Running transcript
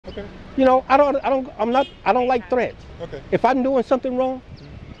Okay. You know, I don't like threats. Okay. If I'm doing something wrong,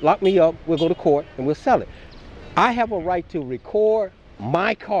 lock me up, we'll go to court and we'll sell it. I have a right to record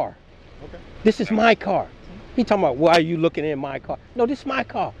my car. Okay. This is my car. He talking about, why are you looking in my car? No, this is my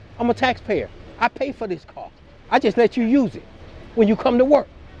car. I'm a taxpayer. I pay for this car. I just let you use it when you come to work.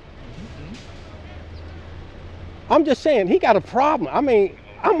 I'm just saying, he got a problem. I mean,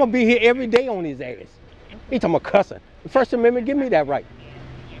 I'm gonna be here every day on his ass. He talking about cussing. The First Amendment give me that right.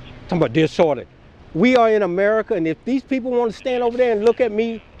 Talking about disorder. We are in America, and if these people want to stand over there and look at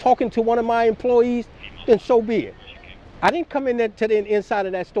me talking to one of my employees, then so be it. I didn't come in there to the inside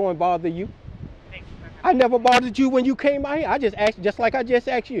of that store and bother you. I never bothered you when you came out here. I just asked, just like I just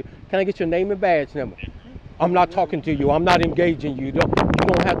asked you, can I get your name and badge number? I'm not talking to you. I'm not engaging you. You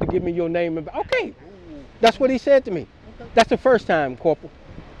don't have to give me your name and badge. Okay, that's what he said to me. That's the first time, Corporal.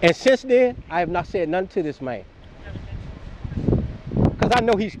 And since then, I have not said nothing to this man. Because I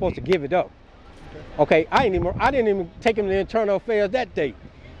know he's supposed to give it up. Okay, I didn't even take him to Internal Affairs that day.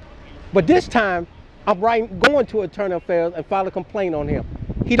 But this time, I'm going to Internal Affairs and file a complaint on him.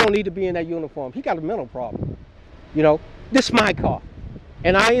 He don't need to be in that uniform. He got a mental problem. You know, this is my car.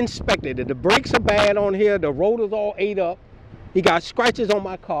 And I inspected it. The brakes are bad on here. The rotor's all ate up. He got scratches on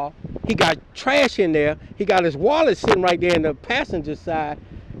my car. He got trash in there. He got his wallet sitting right there in the passenger side.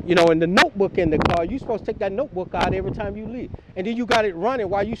 You know, and the notebook in the car. You're supposed to take that notebook out every time you leave. And then you got it running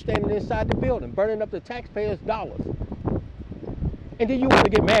while you standing inside the building, burning up the taxpayers' dollars. And then you want to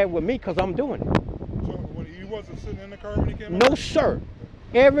get mad with me because I'm doing it. So when he wasn't sitting in the car when he came No, out? sir.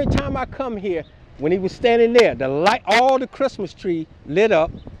 Every time I come here, when he was standing there, the light, all the Christmas tree lit up,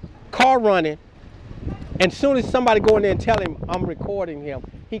 car running, and as soon as somebody go in there and tell him I'm recording him,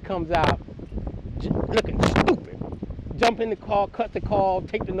 he comes out looking stupid. Jump in the car, cut the call,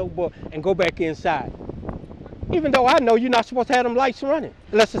 take the notebook, and go back inside. Even though I know you're not supposed to have them lights running,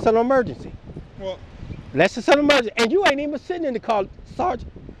 unless it's an emergency. Well, unless it's an emergency. And you ain't even sitting in the car, Sergeant.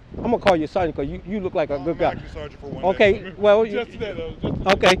 I'm going to call you Sergeant because you look like a good guy. Sergeant for one okay, day. well, just today, though. Just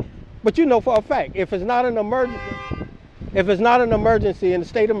okay. But you know for a fact, if it's not an emergency, in the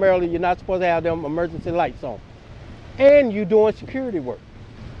state of Maryland, you're not supposed to have them emergency lights on. And you're doing security work.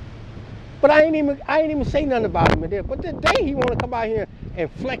 But I ain't even say nothing about him in there. But today he want to come out here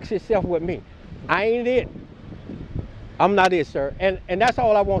and flex himself with me. I ain't it. I'm not it, sir. And that's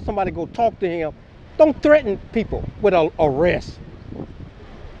all I want, somebody to go talk to him. Don't threaten people with an arrest.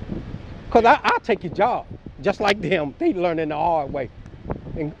 Because I'll take your job. Just like them, they learning the hard way.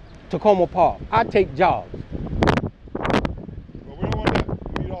 In Tacoma Park, I take jobs. Well, we don't want that.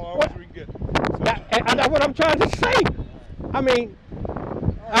 We need all the hours we can get. So. That's what I'm trying to say. I mean,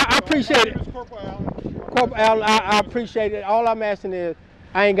 I appreciate it. Corporal Allen, I appreciate it. All I'm asking is,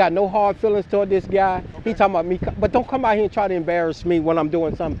 I ain't got no hard feelings toward this guy. Okay. He talking about me, but don't come out here and try to embarrass me when I'm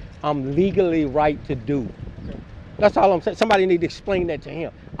doing something I'm legally right to do. Okay. That's all I'm saying. Somebody need to explain that to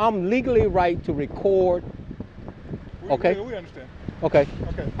him. I'm legally right to record. Okay? We understand. Okay.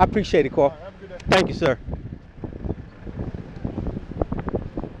 Okay. I appreciate it, Corp. Right, have a good day. Thank you, sir.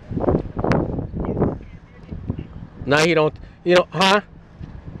 Now he don't, huh?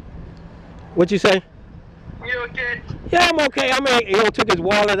 What you say? You okay? Yeah, I'm okay. I mean, he took his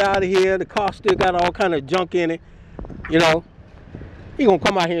wallet out of here. The car still got all kind of junk in it. You know, he gonna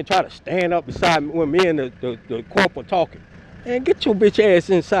come out here and try to stand up beside me when me and the corporal talking. And get your bitch ass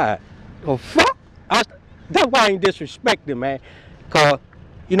inside. Oh, fuck. That's why I ain't disrespecting, man. Cause,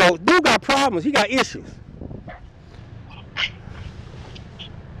 dude got problems. He got issues.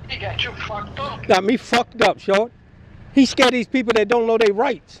 He got you fucked up. Got me fucked up, short. He scared of these people that don't know their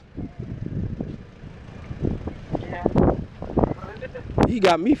rights. Yeah. He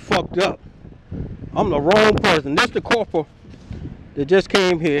got me fucked up. I'm the wrong person. This the corporal that just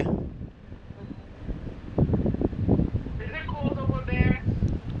came here. Is it cold over there?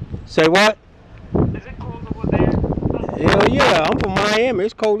 Say what? Is it cold over there? Hell yeah, I'm from Miami.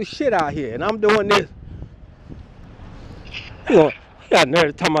 It's cold as shit out here, and I'm doing this. You got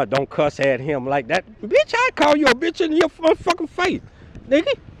nerve talking about don't cuss at him like that. Bitch, I call you a bitch in your fucking face,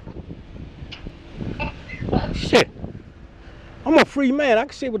 nigga. Shit. I'm a free man. I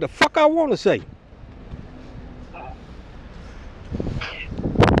can say what the fuck I want to say.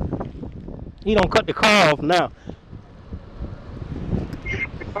 He don't cut the car off now. You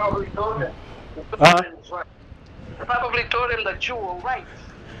probably told him. Huh? You probably told him that you were right.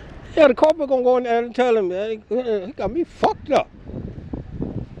 Yeah, the corporal gonna go in there and tell him, he got me fucked up.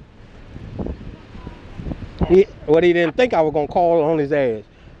 He didn't think I was gonna call on his ass.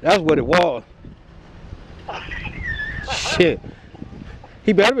 That's what it was. Shit.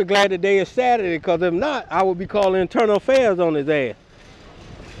 He better be glad today is Saturday, because if not, I would be calling Internal Affairs on his ass.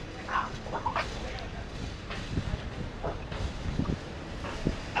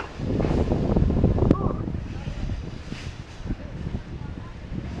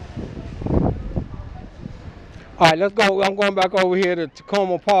 right, let's go. I'm going back over here to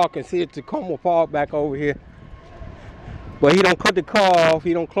Tacoma Park and see if Tacoma Park back over here. But he don't cut the car off.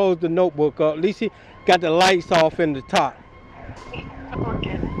 He don't close the notebook up. At least he got the lights off in the top.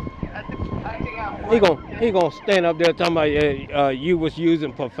 Okay. Acting out. He gonna stand up there talking about you was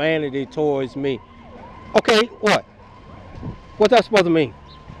using profanity towards me. Okay, what? What's that supposed to mean?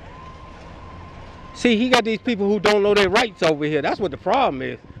 See, he got these people who don't know their rights over here. That's what the problem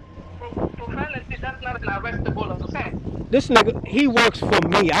is. Profanity, that's not an arrestable offense. This nigga, he works for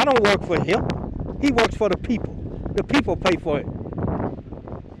me. I don't work for him. He works for the people. The people pay for it.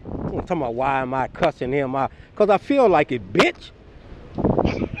 I'm talking about why am I cussing him out? Because I feel like it, bitch.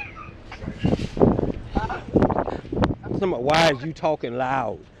 I'm talking about why is you talking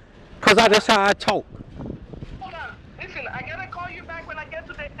loud? Because that's how I talk. Hold on. Listen, I gotta call you back when I get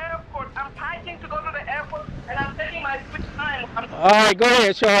to the airport. I'm packing to go to the airport, and I'm taking my sweet time. All right, go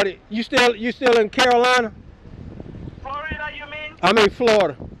ahead, shorty. You still in Carolina? Florida, you mean? I'm in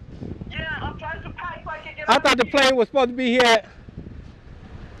Florida. Yeah, I'm trying to pack so I can get I out thought the of here. plane was supposed to be here at...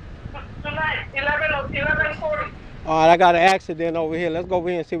 Tonight, 11:40. All right, I got an accident over here. Let's go over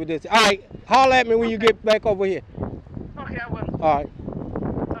here and see what this is. All right, holler at me when you get back over here. Okay, I will. All right.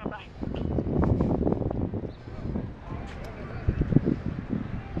 Bye.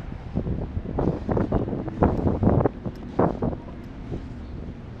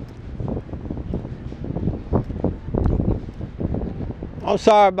 I'm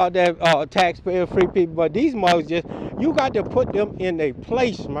sorry about that taxpayer-free people, but these mugs just, you got to put them in their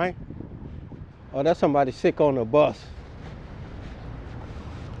place, man. Oh, that's somebody sick on the bus.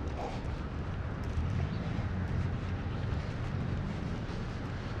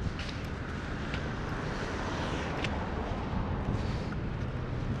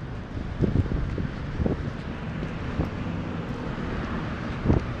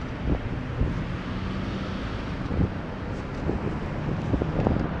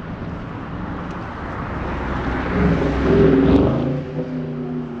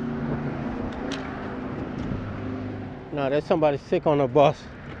 No, there's somebody sick on the bus.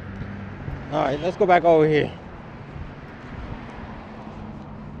 All right, let's go back over here.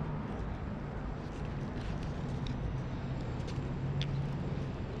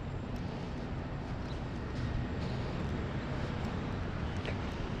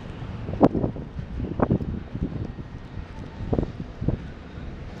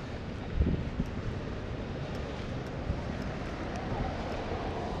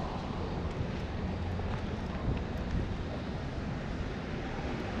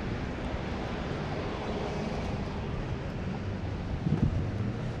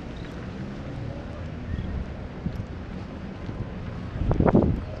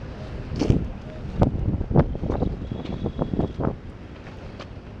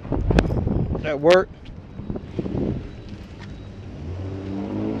 That work?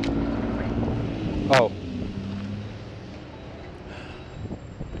 Oh.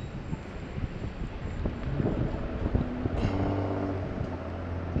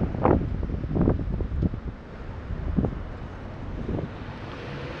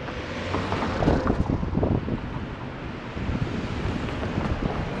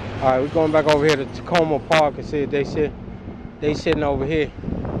 All right, we're going back over here to Tacoma Park and see if they sitting over here.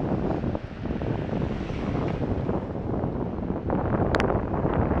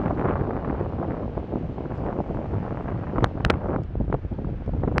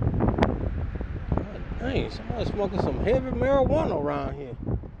 Dang, somebody's smoking some heavy marijuana around here.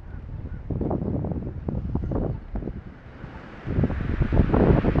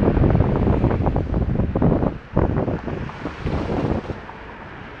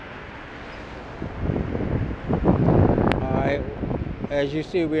 As you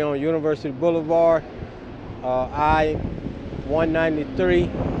see, we're on University Boulevard, I-193.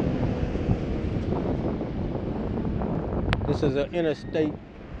 This is an interstate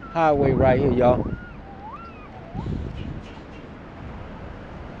highway right here, y'all.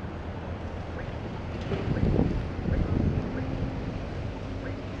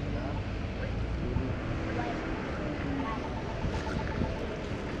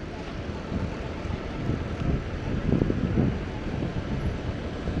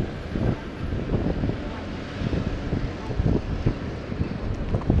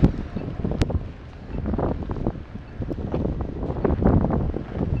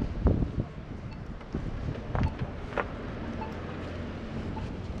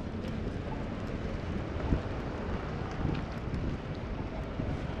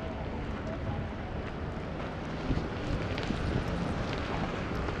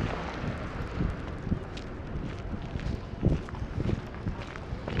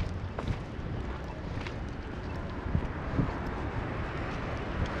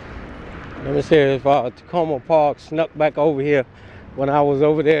 Let me see if Tacoma Park snuck back over here when I was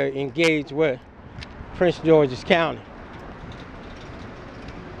over there engaged with Prince George's County.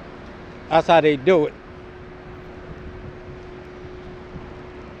 That's how they do it.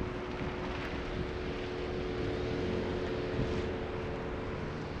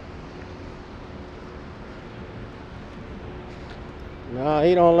 No,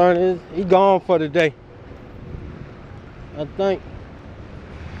 he don't learn it. He gone for the day, I think.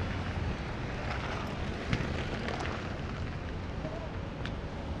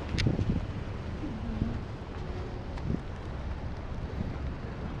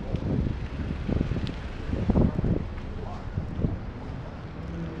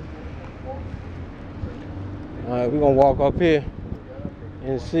 All right, we're gonna walk up here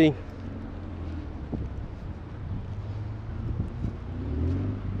and see.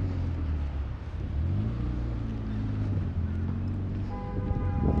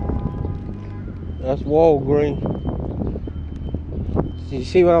 That's Walgreens. You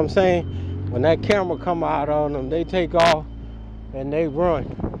see what I'm saying? When that camera come out on them, they take off and they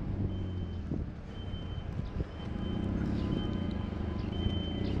run.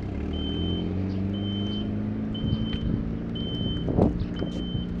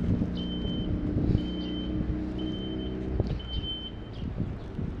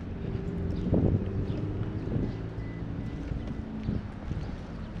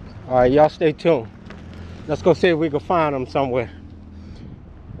 All right, y'all stay tuned. Let's go see if we can find them somewhere.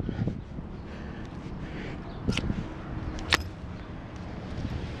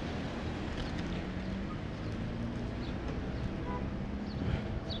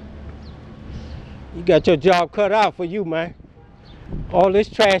 You got your job cut out for you, man. All this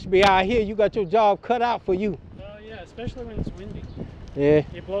trash be out here, you got your job cut out for you. Oh yeah, especially when it's windy. Yeah.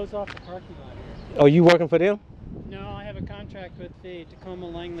 It blows off the parking lot here. Oh, you working for them? No, I have a contract with the Tacoma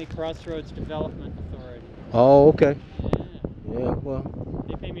Langley Crossroads Development Authority. Oh, okay. Yeah. Yeah, well.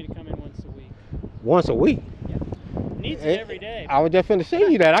 They pay me to come in once a week. Once a week? Yeah. Needs it every day. I was just finna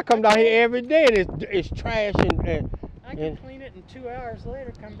say you that. I come down here every day and it's trash and I can clean it and 2 hours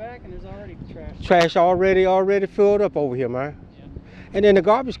later come back and there's already trash. Trash already filled up over here, man. Yeah. And then the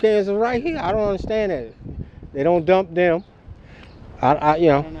garbage cans are right here. I don't understand that. They don't dump them. You know. I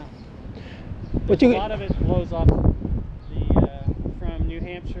don't know. But a lot of it blows off from New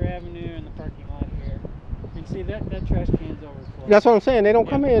Hampshire Avenue and the parking lot here. You can see that trash can's overflowing. That's what I'm saying. They don't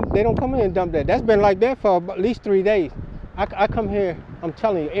come in. They don't come in and dump that. That's been like that for at least 3 days. I come here. I'm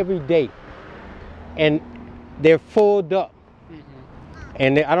telling you, every day, and they're filled up.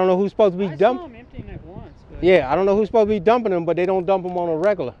 And I don't know who's supposed to be dumping. I saw them emptying it once. But yeah, I don't know who's supposed to be dumping them, but they don't dump them on a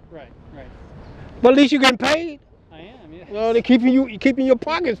regular. Right. But at least you're getting paid. I am. Yeah. Well, they're keeping your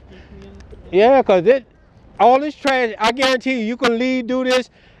pockets. Yeah, cause all this trash. I guarantee you can leave, do this,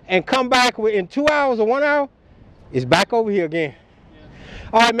 and come back in 2 hours or 1 hour. It's back over here again. Yeah.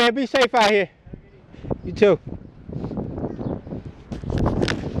 All right, man. Be safe out here. You too.